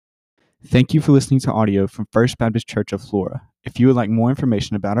Thank you for listening to audio from First Baptist Church of Flora. If you would like more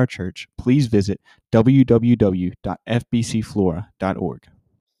information about our church, please visit www.fbcflora.org.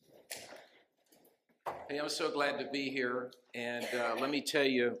 Hey, I'm so glad to be here. And let me tell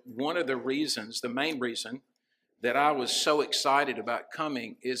you, one of the reasons, the main reason that I was so excited about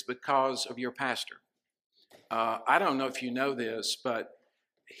coming is because of your pastor. I don't know if you know this, but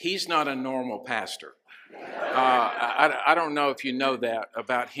he's not a normal pastor. I don't know if you know that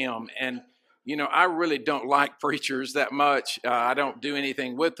about him. And, you know, I really don't like preachers that much. I don't do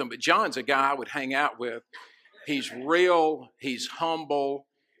anything with them. But John's a guy I would hang out with. He's real. He's humble.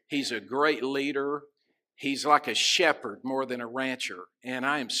 He's a great leader. He's like a shepherd more than a rancher. And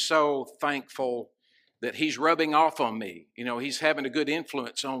I am so thankful that he's rubbing off on me. You know, he's having a good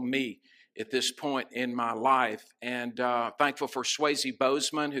influence on me at this point in my life. And thankful for Swayze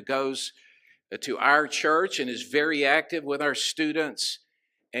Bozeman, who goes to our church and is very active with our students.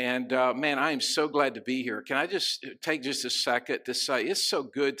 And man, I am so glad to be here. Can I just take just a second to say it's so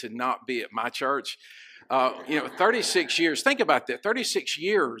good to not be at my church? 36 years. Think about that. 36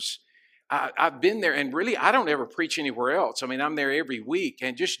 years. I've been there, and really, I don't ever preach anywhere else. I mean, I'm there every week,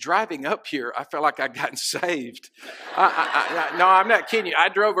 and just driving up here, I felt like I'd gotten saved. No, I'm not kidding you. I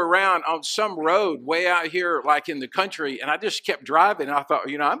drove around on some road way out here, like in the country, and I just kept driving. And I thought,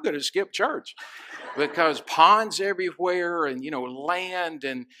 I'm going to skip church because ponds everywhere, and land,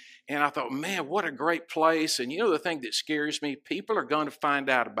 and I thought, man, what a great place. And the thing that scares me, people are going to find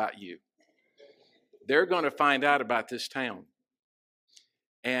out about you. They're going to find out about this town.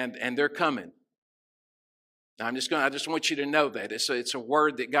 And they're coming. I just want you to know that it's a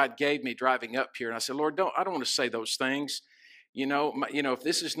word that God gave me driving up here. And I said, Lord, I don't want to say those things. If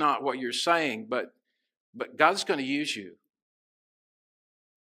this is not what you're saying, but God's going to use you.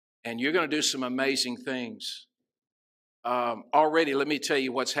 And you're going to do some amazing things. Already, let me tell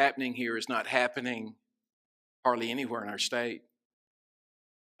you, what's happening here is not happening hardly anywhere in our state.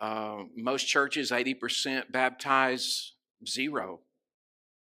 Most churches, 80% baptize, 0.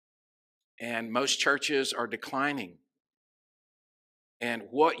 And most churches are declining. And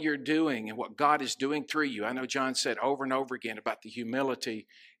what you're doing and what God is doing through you, I know John said over and over again about the humility,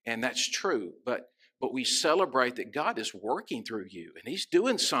 and that's true, but we celebrate that God is working through you, and He's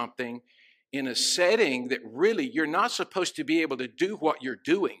doing something in a setting that really you're not supposed to be able to do what you're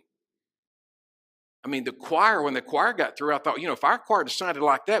doing. I mean, when the choir got through, I thought, if our choir sounded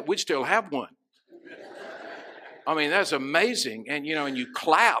like that, we'd still have one. I mean, that's amazing. And, and you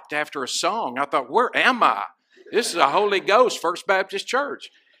clapped after a song. I thought, where am I? This is a Holy Ghost First Baptist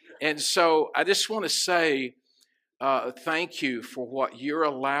Church. And so I just want to say thank you for what you're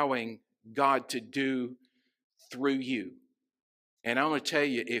allowing God to do through you. And I'm going to tell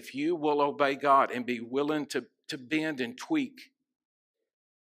you, if you will obey God and be willing to bend and tweak,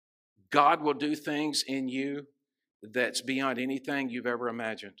 God will do things in you that's beyond anything you've ever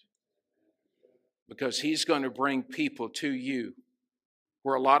imagined. Because He's going to bring people to you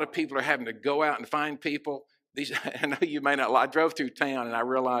where a lot of people are having to go out and find people. I know you may not. I drove through town and I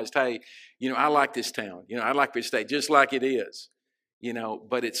realized, hey, I like this town. I like this state just like it is,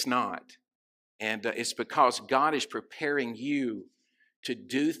 but it's not. And it's because God is preparing you to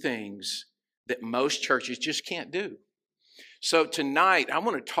do things that most churches just can't do. So tonight I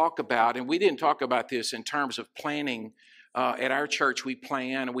want to talk about, and we didn't talk about this in terms of planning. At our church, we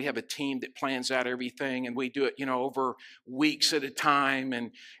plan, and we have a team that plans out everything, and we do it, over weeks at a time,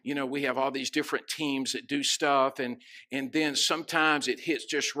 and, we have all these different teams that do stuff, and then sometimes it hits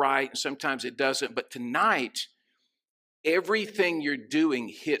just right, and sometimes it doesn't. But tonight, everything you're doing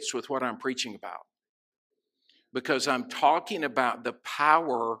hits with what I'm preaching about, because I'm talking about the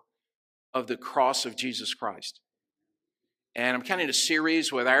power of the cross of Jesus Christ. And I'm kind of in a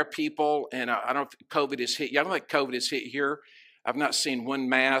series with our people, and I don't think COVID has hit. I don't think COVID has hit here. I've not seen one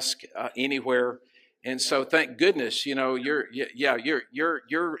mask anywhere, and so thank goodness, you're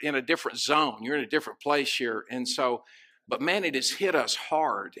in a different zone. You're in a different place here, and so, but man, it has hit us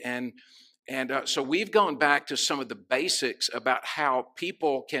hard, and so we've gone back to some of the basics about how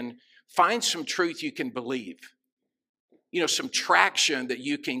people can find some truth you can believe. Some traction that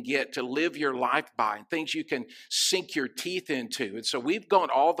you can get to live your life by, and things you can sink your teeth into. And so we've gone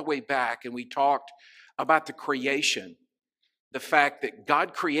all the way back, and we talked about the creation, the fact that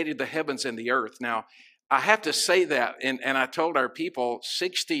God created the heavens and the earth. Now, I have to say that, and I told our people,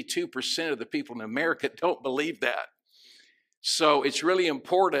 62% of the people in America don't believe that. So it's really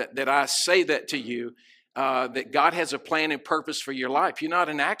important that I say that to you, that God has a plan and purpose for your life. You're not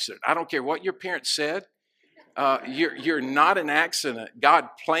an accident. I don't care what your parents said. You're not an accident. God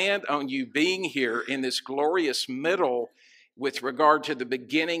planned on you being here in this glorious middle with regard to the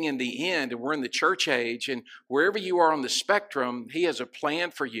beginning and the end, and we're in the church age, and wherever you are on the spectrum, he has a plan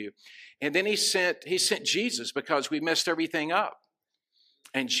for you. And then he sent Jesus because we messed everything up.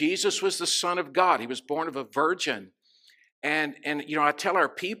 And Jesus was the Son of God. He was born of a virgin. And I tell our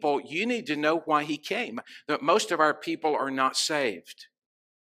people, you need to know why he came. That most of our people are not saved.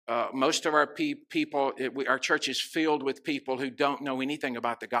 Most of our people, our church is filled with people who don't know anything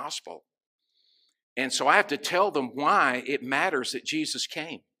about the gospel. And so I have to tell them why it matters that Jesus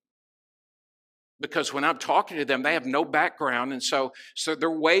came. Because when I'm talking to them, they have no background. And so they're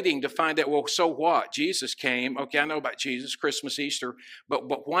waiting to find out, well, so what? Jesus came. Okay, I know about Jesus, Christmas, Easter.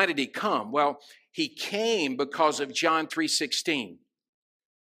 But why did he come? Well, he came because of John 3:16.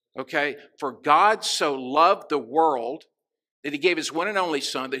 Okay, for God so loved the world that he gave his one and only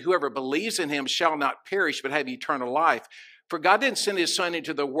Son, that whoever believes in him shall not perish but have eternal life. For God didn't send his Son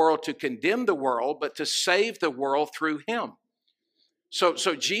into the world to condemn the world, but to save the world through him. So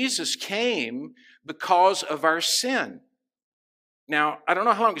Jesus came because of our sin. Now, I don't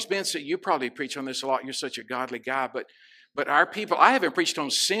know how long it's been, so you probably preach on this a lot. You're such a godly guy, but our people, I haven't preached on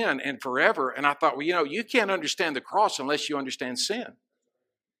sin in forever, and I thought, well, you can't understand the cross unless you understand sin.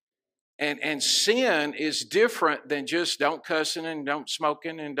 And sin is different than just don't cussing and don't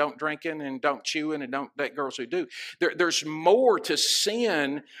smoking and don't drinking and don't chewing and don't date girls who do. There's more to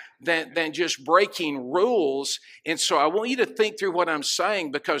sin than just breaking rules. And so I want you to think through what I'm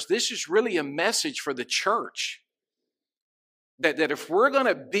saying, because this is really a message for the church. That if we're going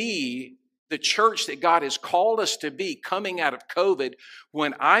to be the church that God has called us to be coming out of COVID,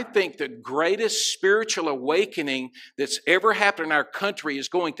 when I think the greatest spiritual awakening that's ever happened in our country is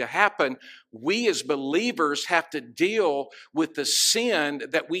going to happen, we as believers have to deal with the sin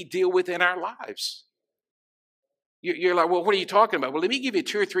that we deal with in our lives. You're like, well, what are you talking about? Well, let me give you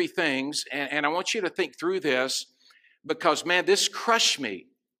 2 or 3 things, and I want you to think through this, because, man, this crushed me.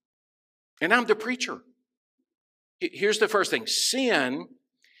 And I'm the preacher. Here's the first thing. Sin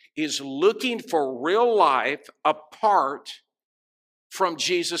is looking for real life apart from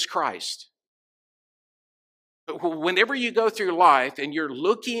Jesus Christ. Whenever you go through life and you're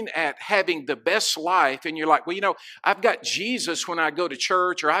looking at having the best life, and you're like, well, I've got Jesus when I go to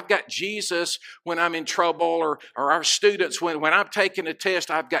church, or I've got Jesus when I'm in trouble, or our students, when I'm taking a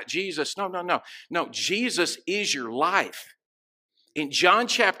test, I've got Jesus. No, Jesus is your life. In John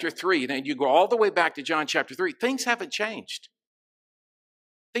chapter 3, and you go all the way back to John chapter 3, things haven't changed.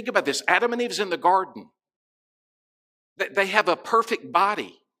 Think about this. Adam and Eve is in the garden. They have a perfect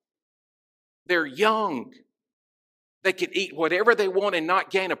body. They're young. They can eat whatever they want and not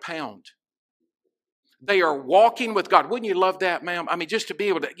gain a pound. They are walking with God. Wouldn't you love that, ma'am? I mean, just to be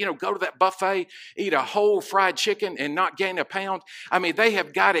able to, go to that buffet, eat a whole fried chicken and not gain a pound. I mean, they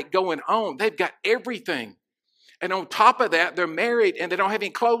have got it going on. They've got everything. And on top of that, they're married and they don't have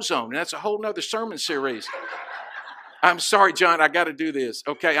any clothes on. And that's a whole nother sermon series. I'm sorry, John, I got to do this.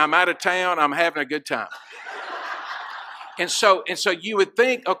 Okay, I'm out of town. I'm having a good time. And so you would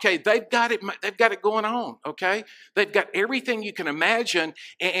think, okay, they've got it going on, okay? They've got everything you can imagine,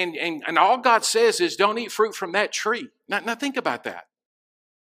 and all God says is don't eat fruit from that tree. Now think about that.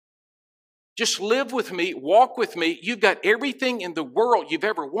 Just live with me, walk with me. You've got everything in the world you've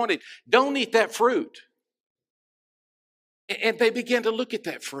ever wanted. Don't eat that fruit. And they began to look at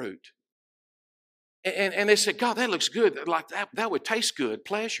that fruit. And they said, God, that looks good. Like that would taste good,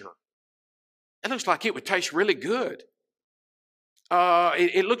 pleasure. It looks like it would taste really good.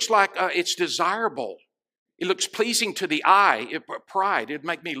 It looks like it's desirable. It looks pleasing to the eye. Pride, it'd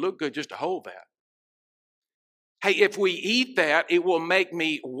make me look good just to hold that. Hey, if we eat that, it will make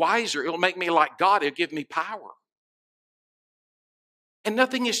me wiser. It'll make me like God. It'll give me power. And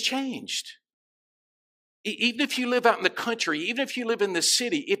nothing has changed. Even if you live out in the country, even if you live in the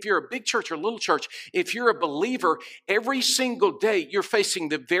city, if you're a big church or a little church, if you're a believer, every single day you're facing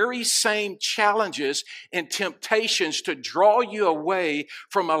the very same challenges and temptations to draw you away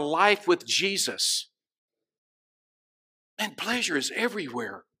from a life with Jesus. And pleasure is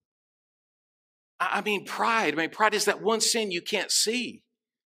everywhere. I mean, pride is that one sin you can't see.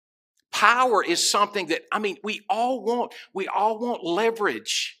 Power is something that, we all want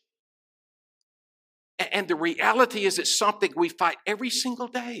leverage. And the reality is it's something we fight every single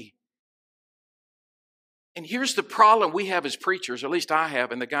day. And here's the problem we have as preachers, at least I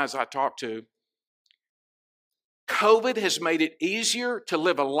have, and the guys I talk to. COVID has made it easier to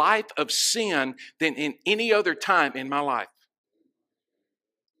live a life of sin than in any other time in my life.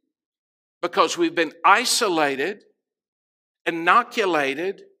 Because we've been isolated,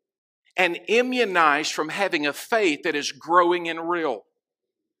 inoculated, and immunized from having a faith that is growing and real.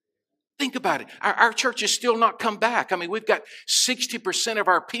 Think about it. Our church has still not come back. I mean, we've got 60% of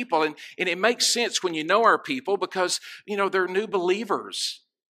our people, and it makes sense when you know our people because, they're new believers.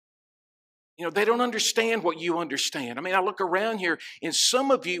 They don't understand what you understand. I mean, I look around here, and some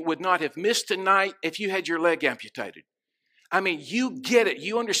of you would not have missed tonight if you had your leg amputated. I mean, you get it.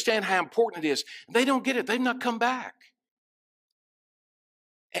 You understand how important it is. They don't get it. They've not come back.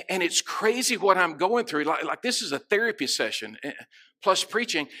 And it's crazy what I'm going through. Like this is a therapy session plus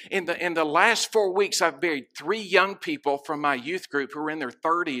preaching. In the last 4 weeks, I've buried 3 young people from my youth group who are in their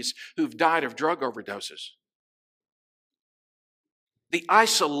 30s who've died of drug overdoses. The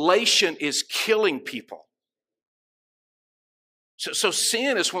isolation is killing people. So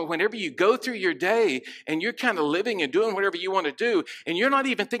sin is whenever you go through your day and you're kind of living and doing whatever you want to do, and you're not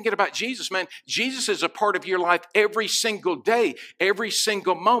even thinking about Jesus, man. Jesus is a part of your life every single day, every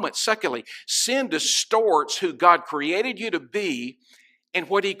single moment. Secondly, sin distorts who God created you to be and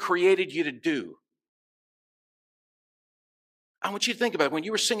what He created you to do. I want you to think about it. When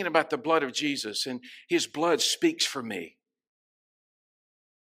you were singing about the blood of Jesus and His blood speaks for me.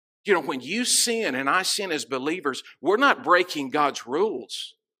 When you sin and I sin as believers, we're not breaking God's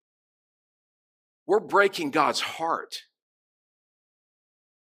rules. We're breaking God's heart.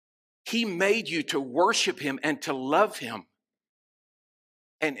 He made you to worship Him and to love Him.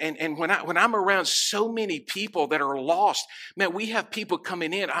 And when I'm around so many people that are lost, man, we have people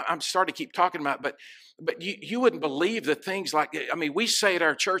coming in. I'm starting to keep talking about it, but you wouldn't believe the things we say at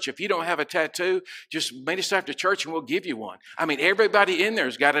our church, if you don't have a tattoo, just meet us after church and we'll give you one. I mean, everybody in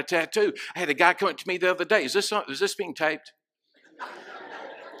there's got a tattoo. I had a guy come up to me the other day. Is this being taped?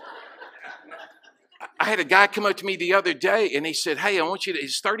 I had a guy come up to me the other day and he said, hey,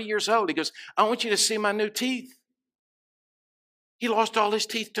 he's 30 years old. He goes, I want you to see my new teeth. He lost all his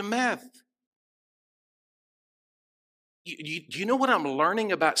teeth to meth. Do you know what I'm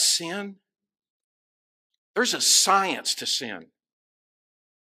learning about sin? There's a science to sin.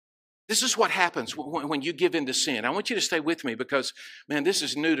 This is what happens when you give in to sin. I want you to stay with me because, man, this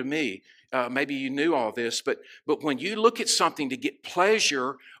is new to me. Maybe you knew all this, but when you look at something to get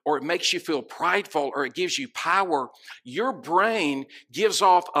pleasure or it makes you feel prideful or it gives you power, your brain gives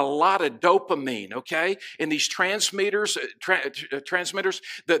off a lot of dopamine, okay? And these transmitters,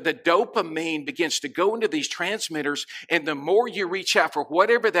 the dopamine begins to go into these transmitters, and the more you reach out for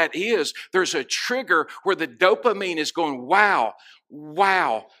whatever that is, there's a trigger where the dopamine is going, wow,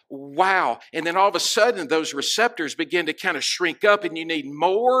 wow, wow. And then all of a sudden, those receptors begin to kind of shrink up, and you need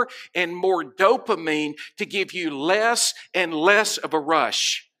more and more dopamine to give you less and less of a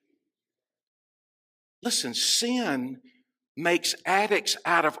rush. Listen, sin makes addicts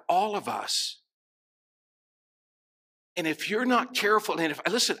out of all of us. And if you're not careful,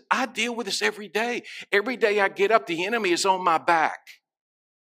 listen, I deal with this every day. Every day I get up, the enemy is on my back.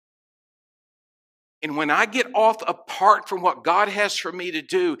 And when I get off apart from what God has for me to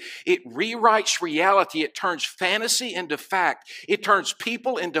do, it rewrites reality. It turns fantasy into fact. It turns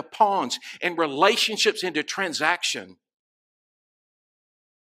people into pawns and relationships into transaction.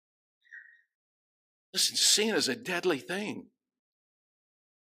 Listen, sin is a deadly thing.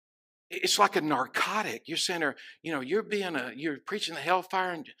 It's like a narcotic. You're saying, you're preaching the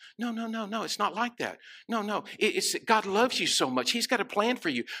hellfire. And no, it's not like that. No, it's God loves you so much. He's got a plan for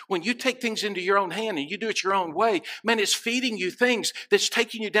you. When you take things into your own hand and you do it your own way, man, it's feeding you things that's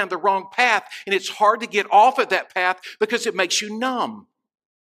taking you down the wrong path. And it's hard to get off of that path because it makes you numb.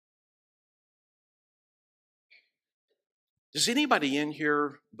 Does anybody in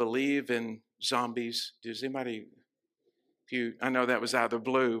here believe in zombies? Does anybody... I know that was out of the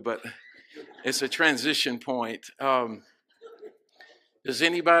blue, but it's a transition point. Does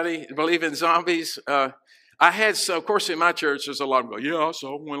anybody believe in zombies? Of course, in my church, there's a lot of them go, yeah, I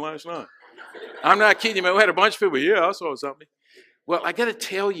saw one last night. I'm not kidding you, man. We had a bunch of people, yeah, I saw something. Well, I got to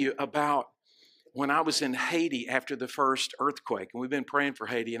tell you about when I was in Haiti after the first earthquake, and we've been praying for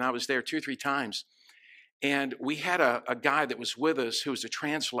Haiti, and I was there 2 or 3 times. And we had a guy that was with us who was a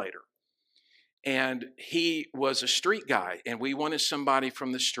translator. And he was a street guy, and we wanted somebody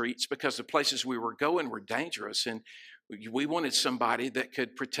from the streets because the places we were going were dangerous, and we wanted somebody that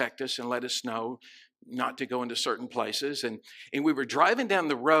could protect us and let us know not to go into certain places. And we were driving down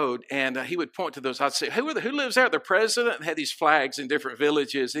the road, and he would point to those. I'd say, who lives there? The president? And had these flags in different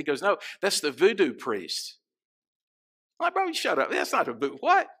villages. And he goes, no, that's the voodoo priest. I'm like, bro, you shut up. That's not a voodoo.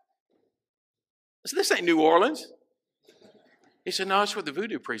 What? I said, this ain't New Orleans. He said, no, it's where the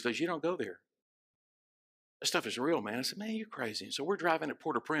voodoo priest lives. You don't go there. That stuff is real, man. I said, man, you're crazy. And so we're driving at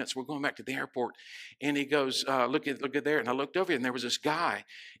Port-au-Prince. We're going back to the airport. And he goes, look at there. And I looked over and there was this guy.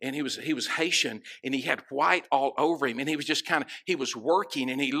 And he was Haitian. And he had white all over him. And he was just he was working.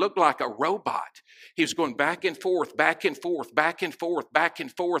 And he looked like a robot. He was going back and forth, back and forth, back and forth, back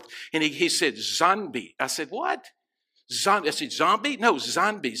and forth. And he said, Zanbi. I said, what? I said, zombie? No,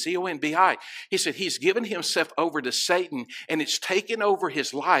 Zonbi, Z-O-N-B-I. He said, he's given himself over to Satan and it's taken over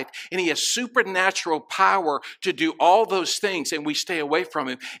his life and he has supernatural power to do all those things and we stay away from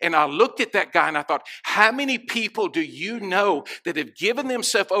him. And I looked at that guy and I thought, how many people do you know that have given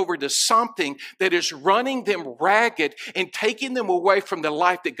themselves over to something that is running them ragged and taking them away from the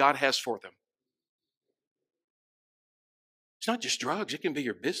life that God has for them? It's not just drugs. It can be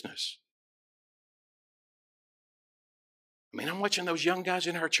your business. I mean, I'm watching those young guys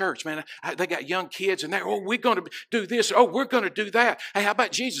in our church, man. They got young kids and they're, oh, we're going to do this. Oh, we're going to do that. Hey, how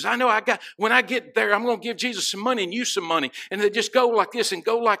about Jesus? I know when I get there, I'm going to give Jesus some money and you some money. And they just go like this and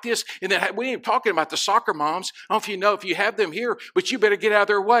go like this. And then we ain't talking about the soccer moms. I don't know if you have them here, but you better get out of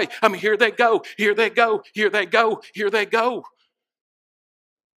their way. I mean, here they go, here they go, here they go, here they go.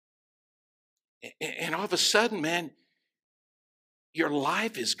 And all of a sudden, man, your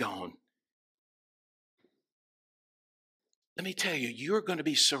life is gone. Let me tell you, you're going to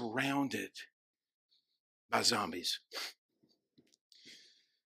be surrounded by zombies.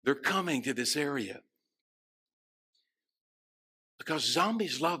 They're coming to this area because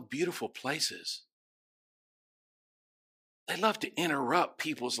zombies love beautiful places. They love to interrupt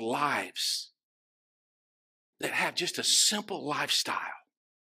people's lives that have just a simple lifestyle.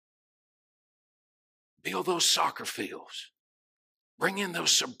 Build those soccer fields. Bring in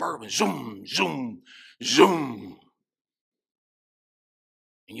those suburban. Zoom, zoom, zoom.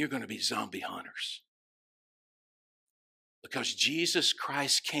 And you're going to be zombie hunters. Because Jesus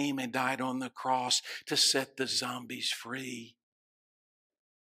Christ came and died on the cross to set the zombies free.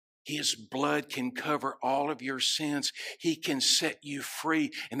 His blood can cover all of your sins. He can set you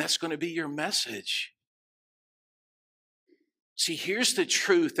free. And that's going to be your message. See, here's the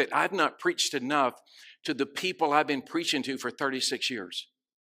truth that I've not preached enough to the people I've been preaching to for 36 years.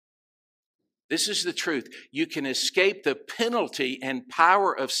 This is the truth. You can escape the penalty and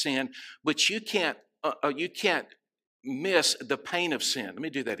power of sin, but you can't miss the pain of sin. Let me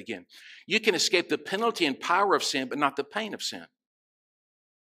do that again. You can escape the penalty and power of sin, but not the pain of sin.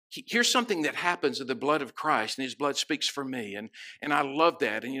 Here's something that happens in the blood of Christ, and his blood speaks for me, and I love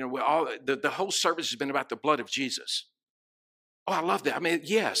that. And the whole service has been about the blood of Jesus. Oh, I love that. I mean,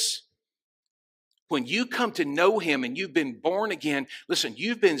 yes. When you come to know him and you've been born again, listen,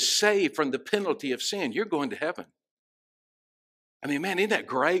 you've been saved from the penalty of sin. You're going to heaven. I mean, man, isn't that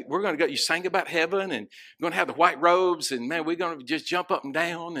great? We're going to go, you sang about heaven and we're going to have the white robes and man, we're going to just jump up and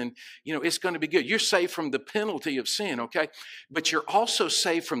down and, it's going to be good. You're saved from the penalty of sin, okay? But you're also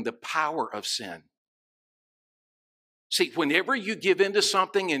saved from the power of sin. See, whenever you give into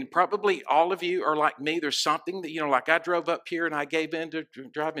something, and probably all of you are like me, there's something that, like I drove up here and I gave in to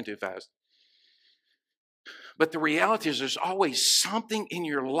driving too fast. But the reality is there's always something in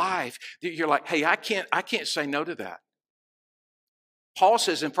your life that you're like, hey, I can't say no to that. Paul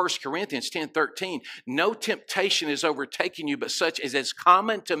says in 1 Corinthians 10:13, no temptation is overtaking you, but such as is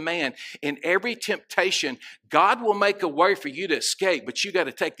common to man. In every temptation, God will make a way for you to escape, but you got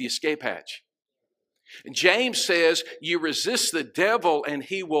to take the escape hatch. James says you resist the devil and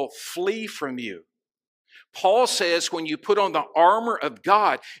he will flee from you. Paul says when you put on the armor of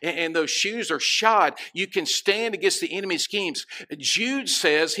God and those shoes are shod, you can stand against the enemy's schemes. Jude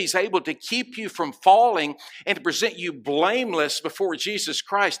says he's able to keep you from falling and to present you blameless before Jesus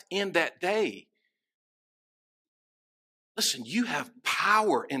Christ in that day. Listen, you have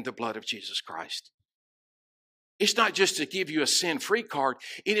power in the blood of Jesus Christ. It's not just to give you a sin-free card.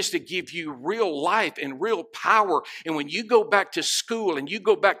 It is to give you real life and real power. And when you go back to school and you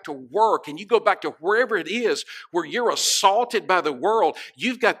go back to work and you go back to wherever it is where you're assaulted by the world,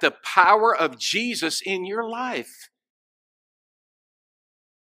 you've got the power of Jesus in your life.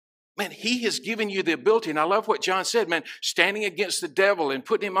 Man, he has given you the ability. And I love what John said, man, standing against the devil and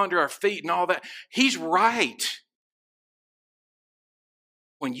putting him under our feet and all that. He's right.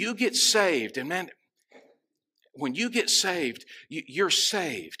 When you get saved, and man, when you get saved, you're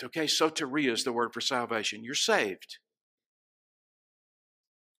saved. Okay, soteria is the word for salvation. You're saved.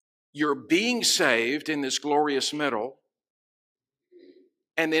 You're being saved in this glorious middle.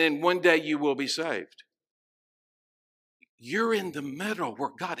 And then in one day you will be saved. You're in the middle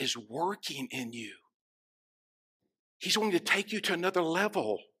where God is working in you. He's going to take you to another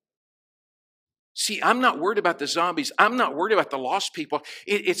level. See, I'm not worried about the zombies. I'm not worried about the lost people.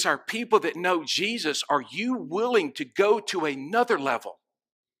 It's our people that know Jesus. Are you willing to go to another level?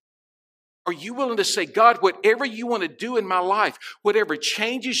 Are you willing to say, God, whatever you want to do in my life, whatever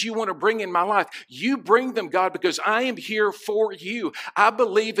changes you want to bring in my life, you bring them, God, because I am here for you. I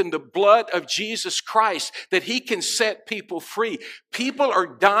believe in the blood of Jesus Christ that he can set people free. People are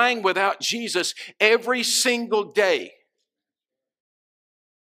dying without Jesus every single day.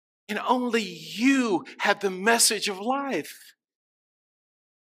 And only you have the message of life.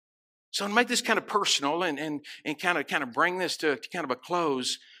 So to make this kind of personal and kind of bring this to kind of a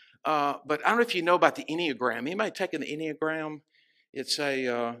close, but I don't know if you know about the Enneagram. Anybody taking the Enneagram? It's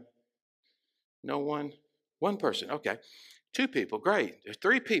no one, one person. Okay, two people, great. There's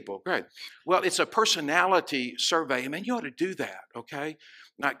three people, great. Well, it's a personality survey. I mean, you ought to do that. Okay,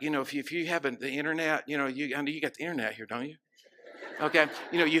 like if you haven't the internet, I know you got the internet here, don't you? Okay,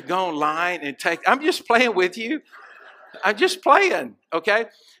 you go online and take. I'm just playing with you. I'm just playing, okay?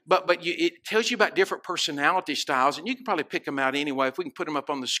 But it tells you about different personality styles, and you can probably pick them out anyway if we can put them up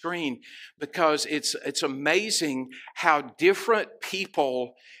on the screen, because it's amazing how different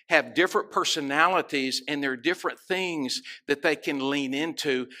people have different personalities, and there are different things that they can lean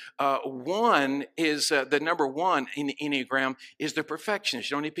into. One is the number one in the Enneagram is the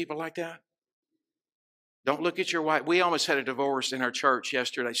perfectionist. You know any people like that? Don't look at your wife. We almost had a divorce in our church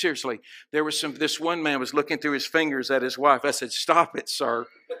yesterday. Seriously, this one man was looking through his fingers at his wife. I said, stop it, sir.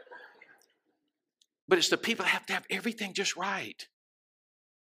 But it's the people that have to have everything just right.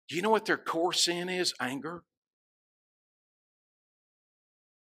 Do you know what their core sin is? Anger.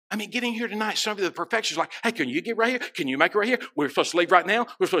 I mean, getting here tonight, some of the perfectionists are like, hey, can you get right here? Can you make it right here? We're supposed to leave right now.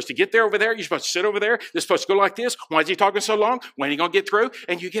 We're supposed to get there over there. You're supposed to sit over there. They're supposed to go like this. Why is he talking so long? When are you going to get through?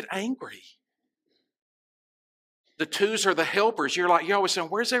 And you get angry. The twos are the helpers. You're always saying,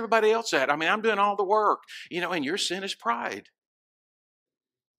 where's everybody else at? I mean, I'm doing all the work, and your sin is pride.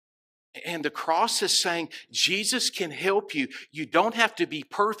 And the cross is saying, Jesus can help you. You don't have to be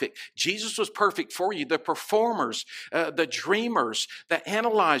perfect. Jesus was perfect for you. The performers, the dreamers, the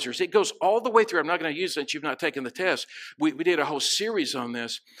analyzers, it goes all the way through. I'm not going to use it since you've not taken the test. We did a whole series on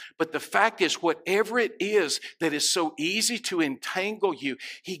this. But the fact is, whatever it is that is so easy to entangle you,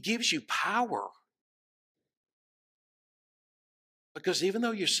 he gives you power. Because even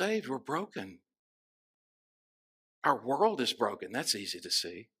though you're saved, we're broken. Our world is broken. That's easy to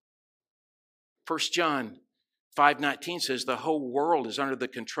see. 1 John 5:19 says the whole world is under the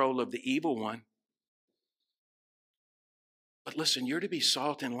control of the evil one. But listen, you're to be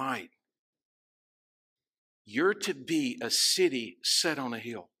salt and light. You're to be a city set on a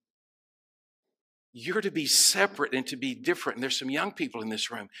hill. You're to be separate and to be different. And there's some young people in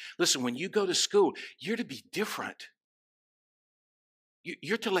this room. Listen, when you go to school, you're to be different.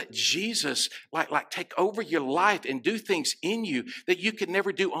 You're to let Jesus like take over your life and do things in you that you could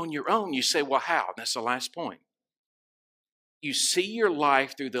never do on your own. You say, well, how? That's the last point. You see your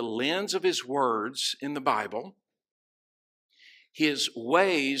life through the lens of his words in the Bible, his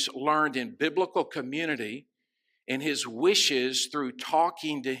ways learned in biblical community, and his wishes through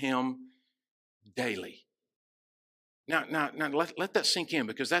talking to him daily. Now let that sink in,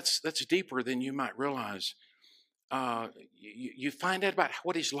 because that's deeper than you might realize. You find out about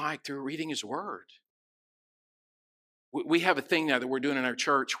what he's like through reading his word. We have a thing now that we're doing in our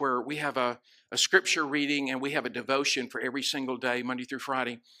church where we have a scripture reading and we have a devotion for every single day, Monday through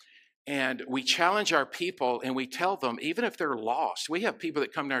Friday. And we challenge our people and we tell them, even if they're lost, we have people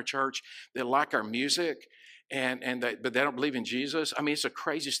that come to our church that like our music but they don't believe in Jesus. I mean, it's the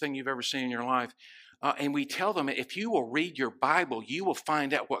craziest thing you've ever seen in your life. And we tell them, if you will read your Bible, you will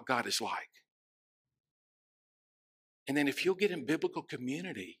find out what God is like. And then if you'll get in biblical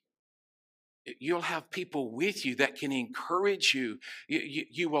community, you'll have people with you that can encourage you.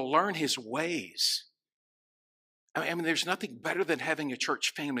 You will learn his ways. I mean, there's nothing better than having a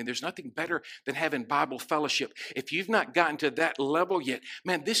church family. There's nothing better than having Bible fellowship. If you've not gotten to that level yet,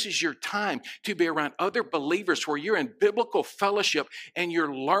 man, this is your time to be around other believers where you're in biblical fellowship and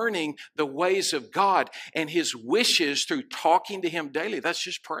you're learning the ways of God and his wishes through talking to him daily. That's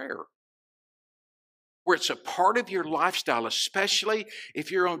just prayer. Where it's a part of your lifestyle, especially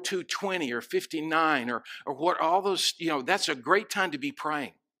if you're on 220 or 59 or what all those, that's a great time to be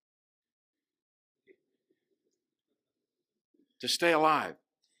praying. To stay alive.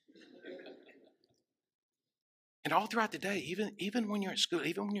 And all throughout the day, even when you're at school,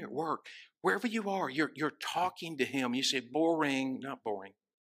 even when you're at work, wherever you are, you're talking to him. You say, boring, not boring.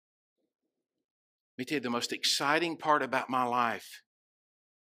 Let me tell you, the most exciting part about my life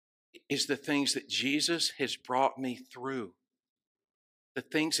is the things that Jesus has brought me through. the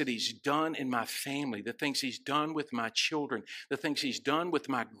things that he's done in my family, the things he's done with my children, the things he's done with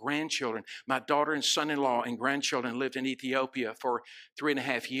my grandchildren. My daughter and son-in-law and grandchildren lived in Ethiopia for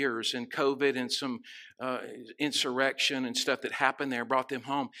 3.5 years, and COVID and some insurrection and stuff that happened there brought them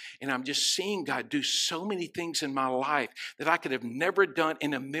home. And I'm just seeing God do so many things in my life that I could have never done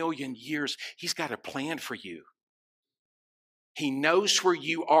in a million years. He's got a plan for you. He knows where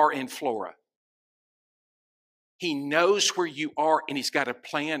you are in Flora. He knows where you are, and he's got a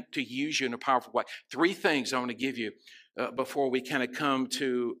plan to use you in a powerful way. 3 things I want to give you before we kind of come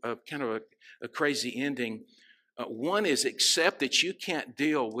to a crazy ending. One is accept that you can't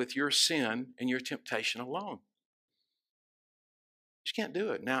deal with your sin and your temptation alone. You just can't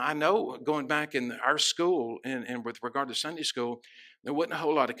do it. Now, I know going back in our school and with regard to Sunday school, there wasn't a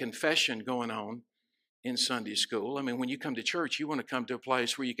whole lot of confession going on in Sunday school. I mean, when you come to church, you want to come to a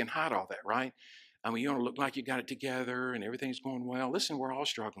place where you can hide all that, right? I mean, you want to look like you got it together and everything's going well. Listen, we're all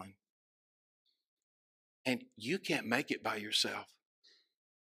struggling. And you can't make it by yourself.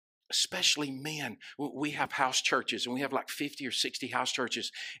 Especially men. We have house churches, and we have like 50 or 60 house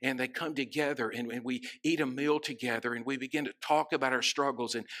churches, and they come together and we eat a meal together, and we begin to talk about our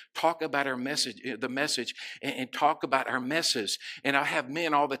struggles and talk about our message, and talk about our messes. And I have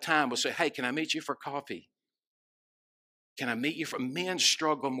men all the time will say, hey, can I meet you for coffee? Can I meet you for? Men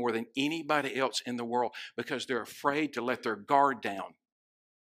struggle more than anybody else in the world because they're afraid to let their guard down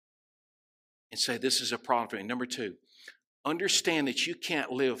and say, this is a problem for me. Number 2, understand that you can't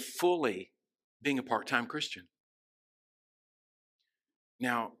live fully being a part-time Christian.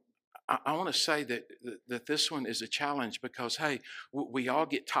 Now, I want to say that this one is a challenge because, hey, we all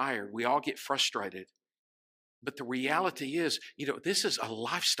get tired. We all get frustrated. But the reality is, this is a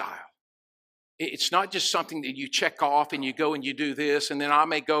lifestyle. It's not just something that you check off and you go and you do this, and then I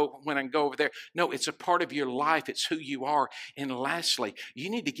may go when I go over there. No, it's a part of your life. It's who you are. And lastly, you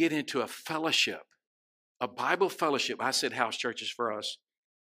need to get into a fellowship, a Bible fellowship. I said house churches for us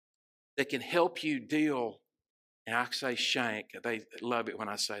that can help you deal. And I say shank. They love it when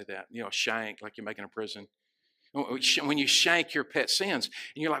I say that. Shank, like you're making a prison. When you shank your pet sins,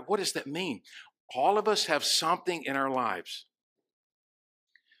 and you're like, what does that mean? All of us have something in our lives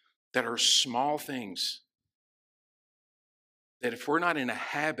that are small things that if we're not in a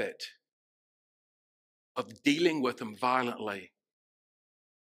habit of dealing with them violently,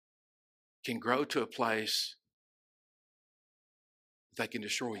 can grow to a place they can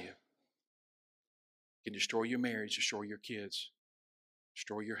destroy you. Can destroy your marriage, destroy your kids,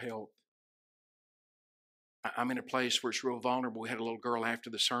 destroy your health. I'm in a place where it's real vulnerable. We had a little girl after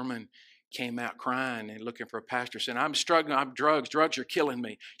the sermon came out crying and looking for a pastor, saying, I'm struggling, I'm drugs are killing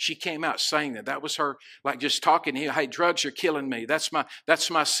me. She came out saying that. That was her, like just talking to you, hey, drugs are killing me. That's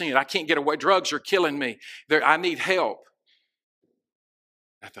my sin. I can't get away. Drugs are killing me. I need help.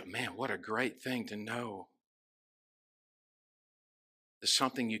 I thought, man, what a great thing to know. There's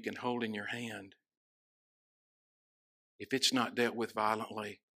something you can hold in your hand. If it's not dealt with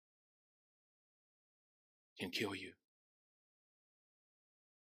violently, it can kill you.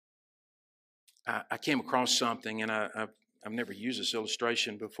 I came across something, and I've never used this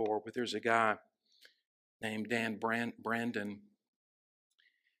illustration before, but there's a guy named Dan Brandon.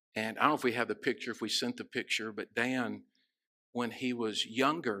 And I don't know if we have the picture, if we sent the picture, but Dan, when he was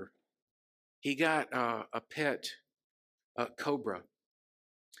younger, he got a pet cobra.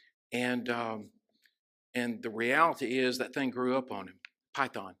 And the reality is that thing grew up on him.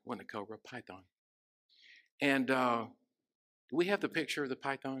 Python, wasn't a cobra, python. And do we have the picture of the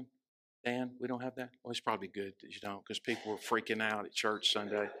python? Dan, we don't have that? Well, it's probably good that you don't, because people were freaking out at church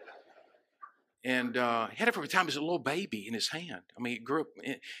Sunday. And he had it from the time he was a little baby in his hand. I mean, he grew up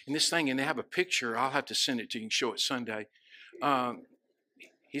in this thing, and they have a picture. I'll have to send it to you and show it Sunday.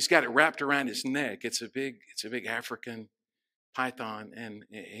 He's got it wrapped around his neck. It's a big African python, and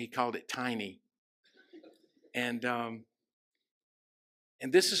he called it Tiny. And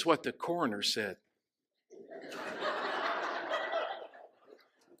this is what the coroner said.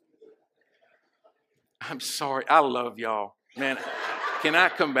 I'm sorry. I love y'all. Man, can I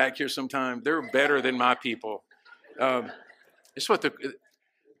come back here sometime? They're better than my people. It's what the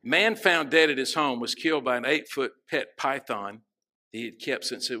man found dead at his home was killed by an 8-foot pet python he had kept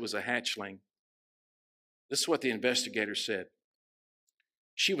since it was a hatchling. This is what the investigator said.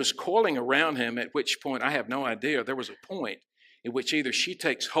 She was coiling around him, at which point, I have no idea, there was a point in which either she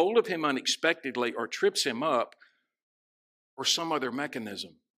takes hold of him unexpectedly or trips him up or some other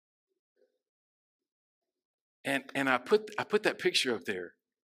mechanism. And I put that picture up there,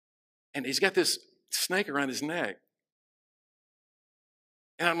 and he's got this snake around his neck.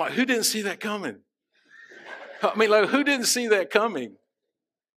 And I'm like, who didn't see that coming? I mean, like, who didn't see that coming?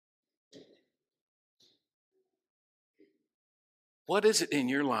 What is it in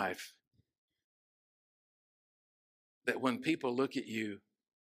your life that when people look at you,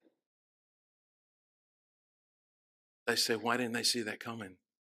 they say, why didn't they see that coming?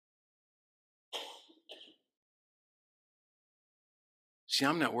 See,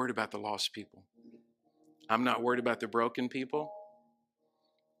 I'm not worried about the lost people. I'm not worried about the broken people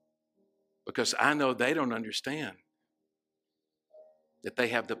because I know they don't understand that they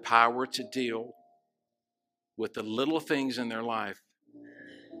have the power to deal with the little things in their life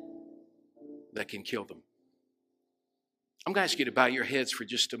that can kill them. I'm going to ask you to bow your heads for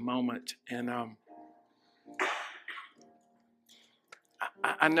just a moment. And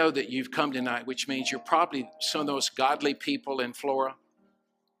I know that you've come tonight, which means you're probably some of those godly people in Flora.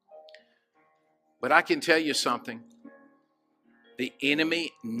 But I can tell you something. The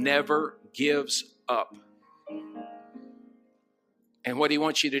enemy never gives up. And what he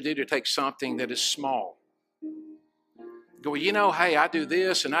wants you to do to take something that is small. Go, you know, hey, I do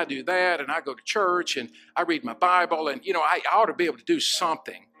this and I do that and I go to church and I read my Bible and, you know, I ought to be able to do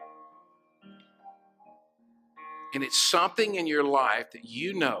something. And it's something in your life that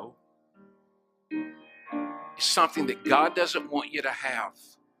you know is something that God doesn't want you to have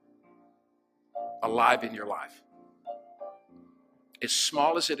alive in your life. As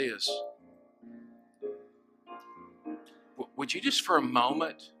small as it is. Would you just for a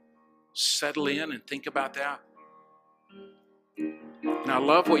moment settle in and think about that? And I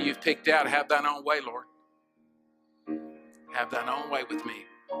love what you've picked out. Have thine own way, Lord. Have thine own way with me.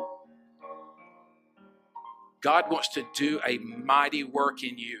 God wants to do a mighty work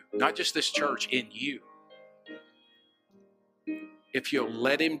in you, not just this church, in you. If you'll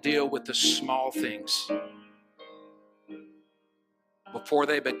let him deal with the small things before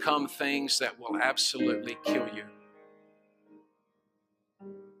they become things that will absolutely kill you.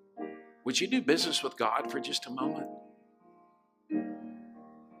 Would you do business with God for just a moment?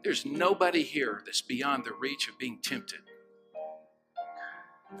 There's nobody here that's beyond the reach of being tempted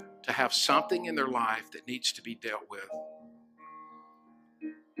to have something in their life that needs to be dealt with.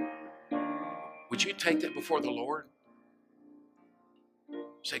 Would you take that before the Lord?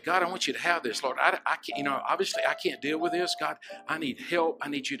 Say, God, I want you to have this, Lord. I can't, you know, obviously I can't deal with this. God, I need help. I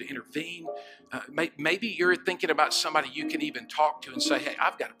need you to intervene. Maybe you're thinking about somebody you can even talk to and say, hey,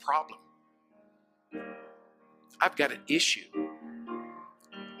 I've got a problem. I've got an issue.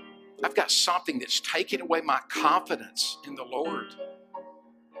 I've got something that's taking away my confidence in the Lord.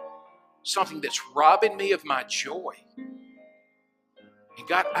 Something that's robbing me of my joy. And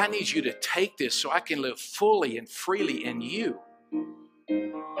God, I need you to take this so I can live fully and freely in you.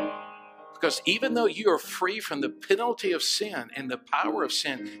 Because even though you are free from the penalty of sin and the power of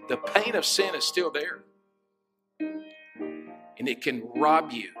sin, the pain of sin is still there. And it can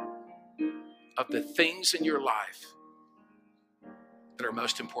rob you of the things in your life that are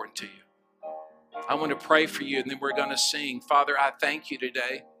most important to you. I want to pray for you and then we're going to sing. Father, I thank you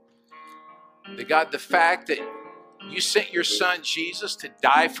today that God, the fact that you sent your son Jesus to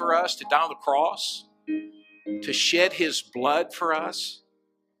die for us, to die on the cross, to shed his blood for us,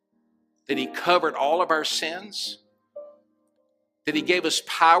 that he covered all of our sins, that he gave us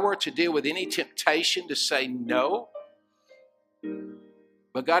power to deal with any temptation to say no.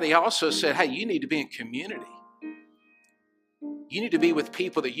 But God, he also said, hey, you need to be in community. You need to be with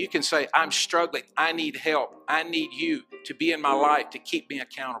people that you can say, I'm struggling. I need help. I need you to be in my life to keep me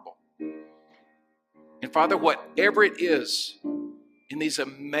accountable. And Father, whatever it is in these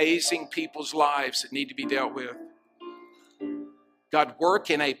amazing people's lives that need to be dealt with, God, work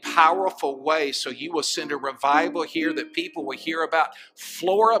in a powerful way so you will send a revival here that people will hear about.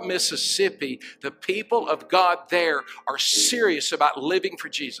 Flora, Mississippi, the people of God there are serious about living for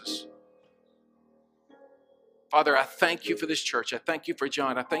Jesus. Father, I thank you for this church. I thank you for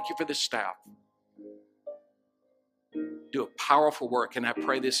John. I thank you for this staff. Do a powerful work, and I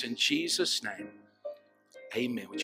pray this in Jesus' name. Amen.